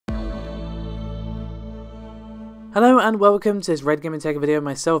Hello and welcome to this Red Gaming Tech video,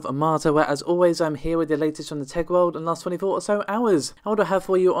 myself, Marta, where as always I'm here with the latest from the tech world in the last 24 or so hours. And what do I have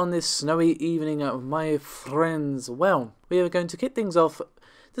for you on this snowy evening, my friends? Well, we are going to kick things off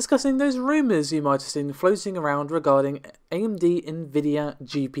discussing those rumours you might have seen floating around regarding AMD Nvidia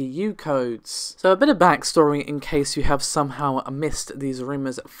GPU codes. So a bit of backstory in case you have somehow missed these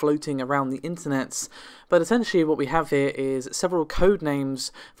rumours floating around the internets, but essentially what we have here is several code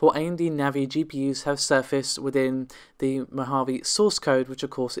names for AMD Navi GPUs have surfaced within the Mojave source code, which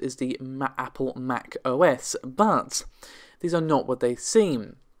of course is the Apple MacOS, but these are not what they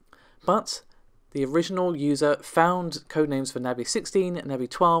seem. But the original user found codenames for Navi 16, Navi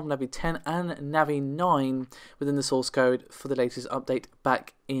 12, Navi 10 and Navi 9 within the source code for the latest update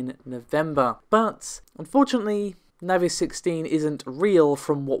back in November. But unfortunately, Navi 16 isn't real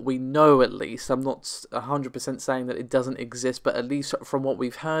from what we know, at least. I'm not 100% saying that it doesn't exist, but at least from what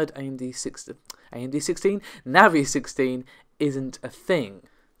we've heard, Navi 16 isn't a thing.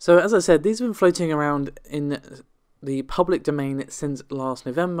 So as I said, these have been floating around in the public domain since last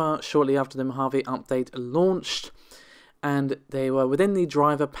November, shortly after the Mojave update launched, and they were within the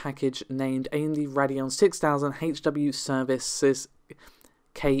driver package named AMD Radeon 6000 HW Services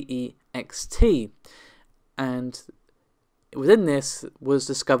KEXT, and within this was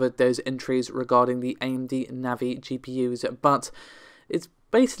discovered those entries regarding the AMD Navi GPUs, but it's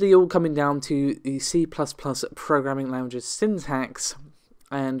basically all coming down to the C++ programming language syntax.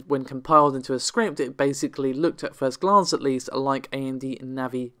 And when compiled into a script, it basically looked at first glance, at least, like AMD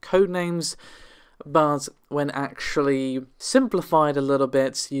Navi codenames. But when actually simplified a little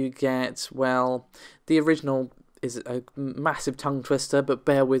bit, you get, well, the original is a massive tongue twister, but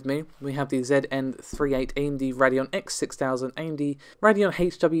bear with me. We have the ZN38 AMD Radeon X6000 AMD Radeon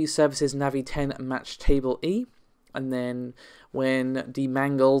HW Services Navi 10 Match Table E. And then when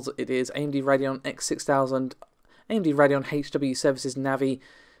demangled, it is AMD Radeon X6000 AMD Radeon HW Services Navi :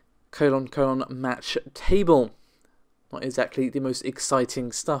 Match Table. Not exactly the most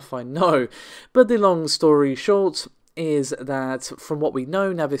exciting stuff, I know, but the long story short is that from what we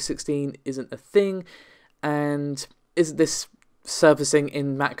know, Navi 16 isn't a thing, and this surfacing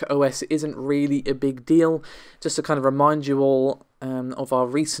in macOS isn't really a big deal. Just to kind of remind you all of our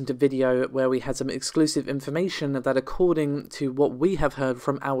recent video where we had some exclusive information that, according to what we have heard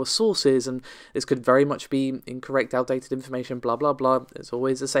from our sources, and this could very much be incorrect, outdated information, blah blah blah, it's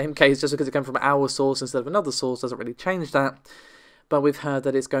always the same case, just because it comes from our source instead of another source doesn't really change that. But we've heard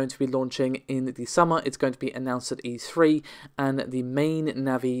that it's going to be launching in the summer, it's going to be announced at E3, and the main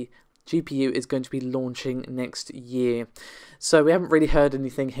Navi GPU is going to be launching next year. So we haven't really heard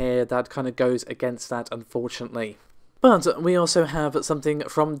anything here that kind of goes against that, unfortunately. But we also have something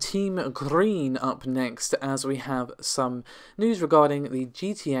from Team Green up next, as we have some news regarding the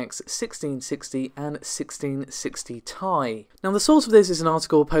GTX 1660 and 1660 Ti. Now the source of this is an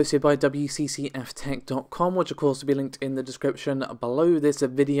article posted by WCCFTech.com, which of course will be linked in the description below this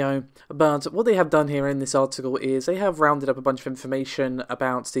video. But what they have done here in this article is they have rounded up a bunch of information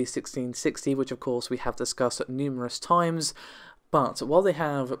about the 1660, which of course we have discussed numerous times. But while they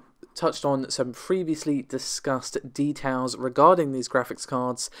have touched on some previously discussed details regarding these graphics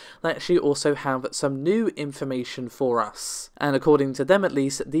cards, they actually also have some new information for us. And according to them at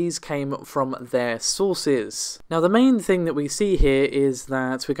least, these came from their sources. Now the main thing that we see here is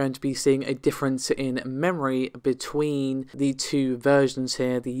that we're going to be seeing a difference in memory between the two versions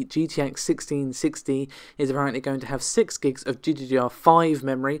here. The GTX 1660 is apparently going to have 6 gigs of GDDR5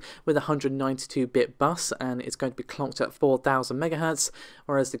 memory with a 192-bit bus, and it's going to be clocked at 4000 MHz,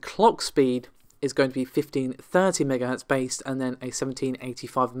 whereas the clock speed is going to be 1530 MHz based and then a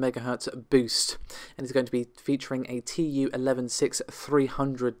 1785 MHz boost, and it's going to be featuring a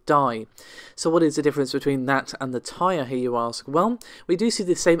TU116-300 die. So what is the difference between that and the Ti here, you ask? Well, we do see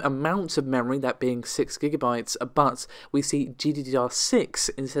the same amount of memory, that being 6 GB, but we see GDDR6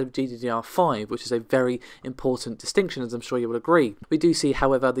 instead of GDDR5, which is a very important distinction, as I'm sure you will agree. We do see,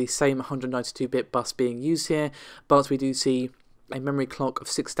 however, the same 192-bit bus being used here, but we do see a memory clock of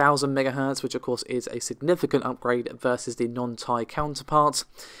 6000 MHz, which of course is a significant upgrade versus the non-Ti counterpart,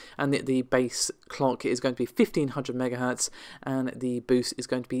 and the base clock is going to be 1500 MHz, and the boost is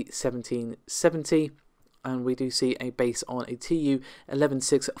going to be 1770. And we do see a base on a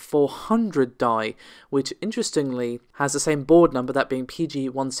TU116-400 die, which interestingly has the same board number, that being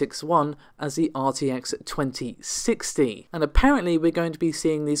PG161, as the RTX 2060. And apparently we're going to be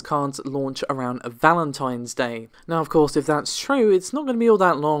seeing these cards launch around Valentine's Day. Now of course, if that's true, it's not going to be all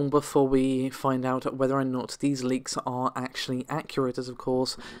that long before we find out whether or not these leaks are actually accurate, as of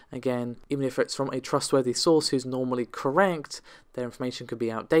course, again, even if it's from a trustworthy source who's normally correct, Their information could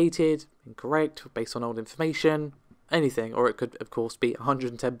be outdated, incorrect, based on old information, anything, or it could, of course, be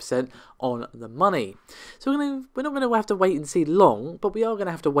 110% on the money. So we're not going to have to wait and see long, but we are going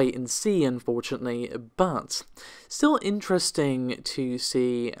to have to wait and see, unfortunately. But still interesting to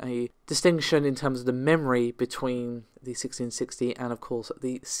see a distinction in terms of the memory between the 1660 and, of course,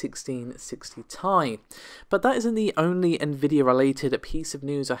 the 1660 Ti. But that isn't the only Nvidia related piece of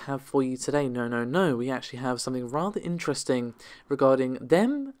news I have for you today. No. We actually have something rather interesting regarding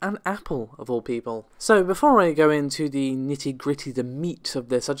them and Apple, of all people. So before I go into the nitty gritty, the meat of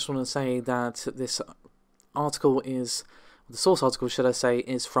this, I just want to say that this article is, the source article, should I say,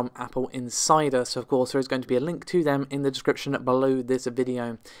 is from Apple Insider. So, of course, there is going to be a link to them in the description below this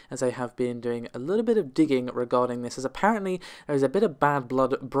video, as I have been doing a little bit of digging regarding this, as apparently there is a bit of bad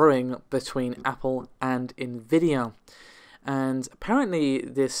blood brewing between Apple and Nvidia. And apparently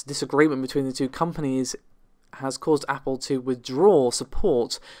this disagreement between the two companies has caused Apple to withdraw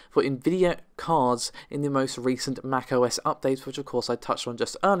support for Nvidia cards in the most recent macOS updates, which, of course, I touched on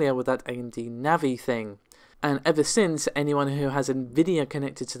just earlier with that AMD Navi thing. And ever since, anyone who has Nvidia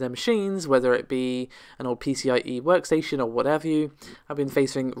connected to their machines, whether it be an old PCIe workstation or whatever you, have been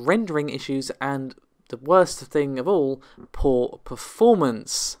facing rendering issues and, the worst thing of all, poor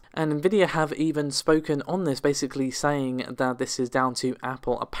performance. And Nvidia have even spoken on this, basically saying that this is down to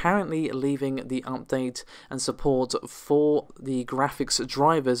Apple apparently leaving the update and support for the graphics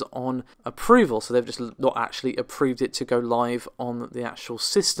drivers on approval. So they've just not actually approved it to go live on the actual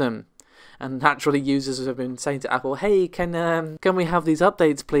system. And naturally, users have been saying to Apple, hey, can we have these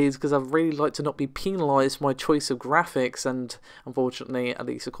updates, please? Because I'd really like to not be penalised for my choice of graphics. And unfortunately, at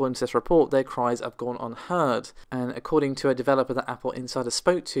least according to this report, their cries have gone unheard. And according to a developer that Apple Insider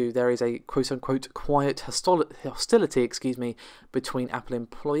spoke to, there is a quote-unquote quiet hostility, between Apple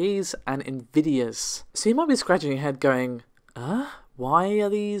employees and Nvidia's. So you might be scratching your head going, why are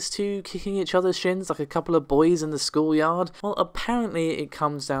these two kicking each other's shins like a couple of boys in the schoolyard? Well, apparently it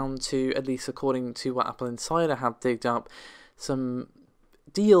comes down to, at least according to what Apple Insider have digged up, some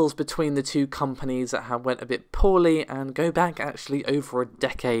deals between the two companies that have went a bit poorly and go back actually over a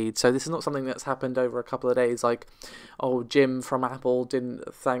decade. So this is not something that's happened over a couple of days, like, oh, Jim from Apple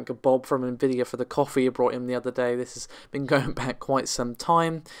didn't thank Bob from Nvidia for the coffee he brought him the other day. This has been going back quite some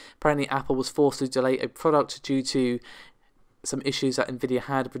time. Apparently Apple was forced to delay a product due to some issues that Nvidia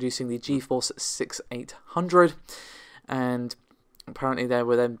had producing the GeForce 6800, and apparently they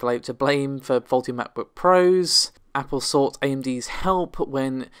were then to blame for faulty MacBook Pros. Apple sought AMD's help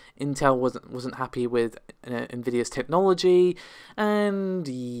when Intel wasn't happy with Nvidia's technology, and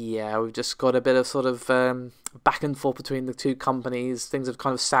yeah, we've just got a bit of sort of back and forth between the two companies. Things have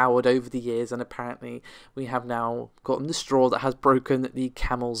kind of soured over the years, and apparently we have now gotten the straw that has broken the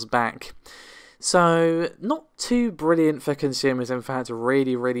camel's back. So, not too brilliant for consumers, in fact,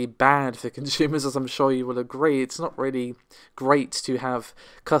 really, really bad for consumers, as I'm sure you will agree. It's not really great to have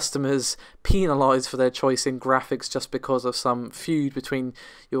customers penalised for their choice in graphics just because of some feud between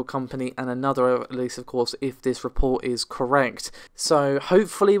your company and another, at least, of course, if this report is correct. So,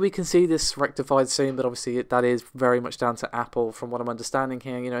 hopefully we can see this rectified soon, but obviously that is very much down to Apple, from what I'm understanding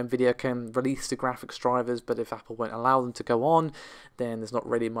here. You know, Nvidia can release the graphics drivers, but if Apple won't allow them to go on, then there's not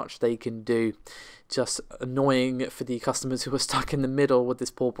really much they can do. Just annoying for the customers who are stuck in the middle with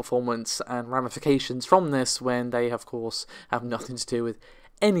this poor performance and ramifications from this when they, of course, have nothing to do with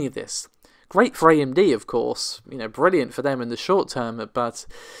any of this. Great for AMD, of course, you know, brilliant for them in the short term, but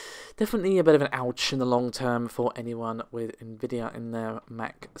definitely a bit of an ouch in the long term for anyone with Nvidia in their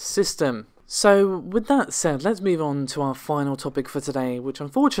Mac system. So, with that said, let's move on to our final topic for today, which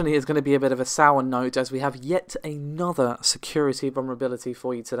unfortunately is going to be a bit of a sour note, as we have yet another security vulnerability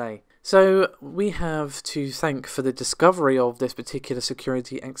for you today. So, we have to thank for the discovery of this particular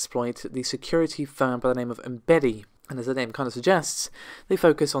security exploit the security firm by the name of Emedi. And as the name kind of suggests, they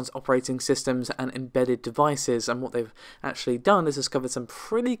focus on operating systems and embedded devices. And what they've actually done is discovered some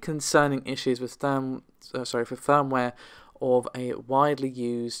pretty concerning issues with firmware of a widely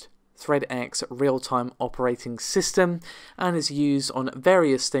used ThreadX real-time operating system, and is used on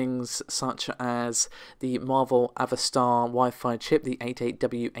various things such as the Marvel Avastar Wi-Fi chip, the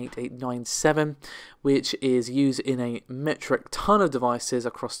 88W8897, which is used in a metric ton of devices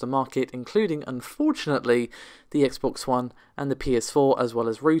across the market, including, unfortunately, the Xbox One and the PS4, as well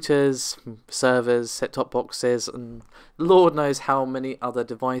as routers, servers, set-top boxes, and Lord knows how many other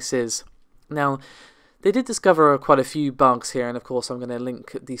devices. Now, they did discover quite a few bugs here, and of course I'm going to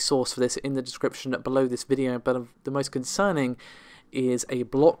link the source for this in the description below this video, but the most concerning is a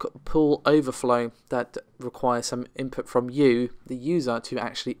block pool overflow that requires some input from you, the user, to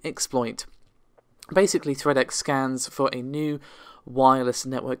actually exploit. Basically, ThreadX scans for a new wireless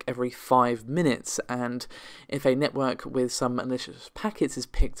network every 5 minutes, and if a network with some malicious packets is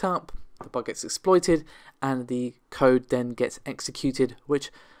picked up, the bug gets exploited and the code then gets executed,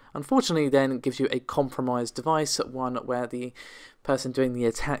 which unfortunately then gives you a compromised device, one where the person doing the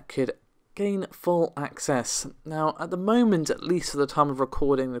attack could gain full access. Now, at the moment, at least at the time of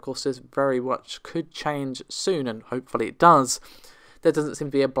recording, of course this very much could change soon, and hopefully it does. There doesn't seem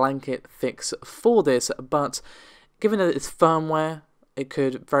to be a blanket fix for this, but given that it's firmware, it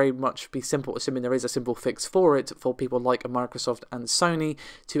could very much be simple, assuming there is a simple fix for it, for people like Microsoft and Sony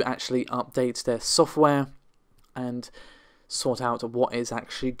to actually update their software and sort out what is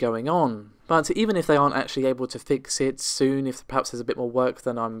actually going on. But even if they aren't actually able to fix it soon, if perhaps there's a bit more work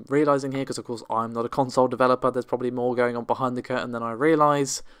than I'm realising here, because of course I'm not a console developer, there's probably more going on behind the curtain than I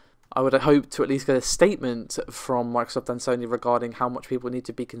realise. I would hope to at least get a statement from Microsoft and Sony regarding how much people need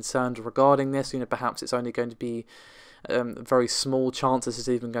to be concerned regarding this. Perhaps it's only going to be very small chances it's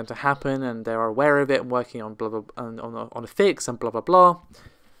even going to happen, and they're aware of it and working on blah blah on a fix and blah blah blah.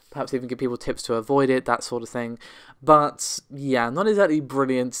 Perhaps even give people tips to avoid it, that sort of thing. But yeah, not exactly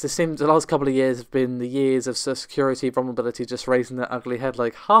brilliant. The last couple of years have been the years of security vulnerability just raising their ugly head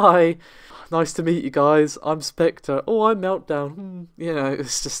like, hi, nice to meet you guys, I'm Spectre, oh, I'm Meltdown.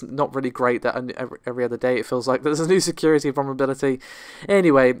 It's just not really great that every other day it feels like there's a new security vulnerability.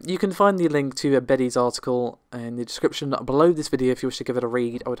 Anyway, you can find the link to Emedi's article in the description below this video if you wish to give it a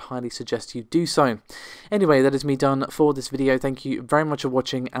read. I would highly suggest you do so. Anyway, that is me done for this video. Thank you very much for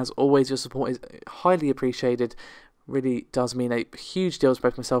watching. As always, your support is highly appreciated. Really does mean a huge deal to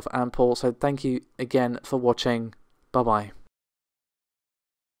both myself and Paul. So thank you again for watching. Bye bye.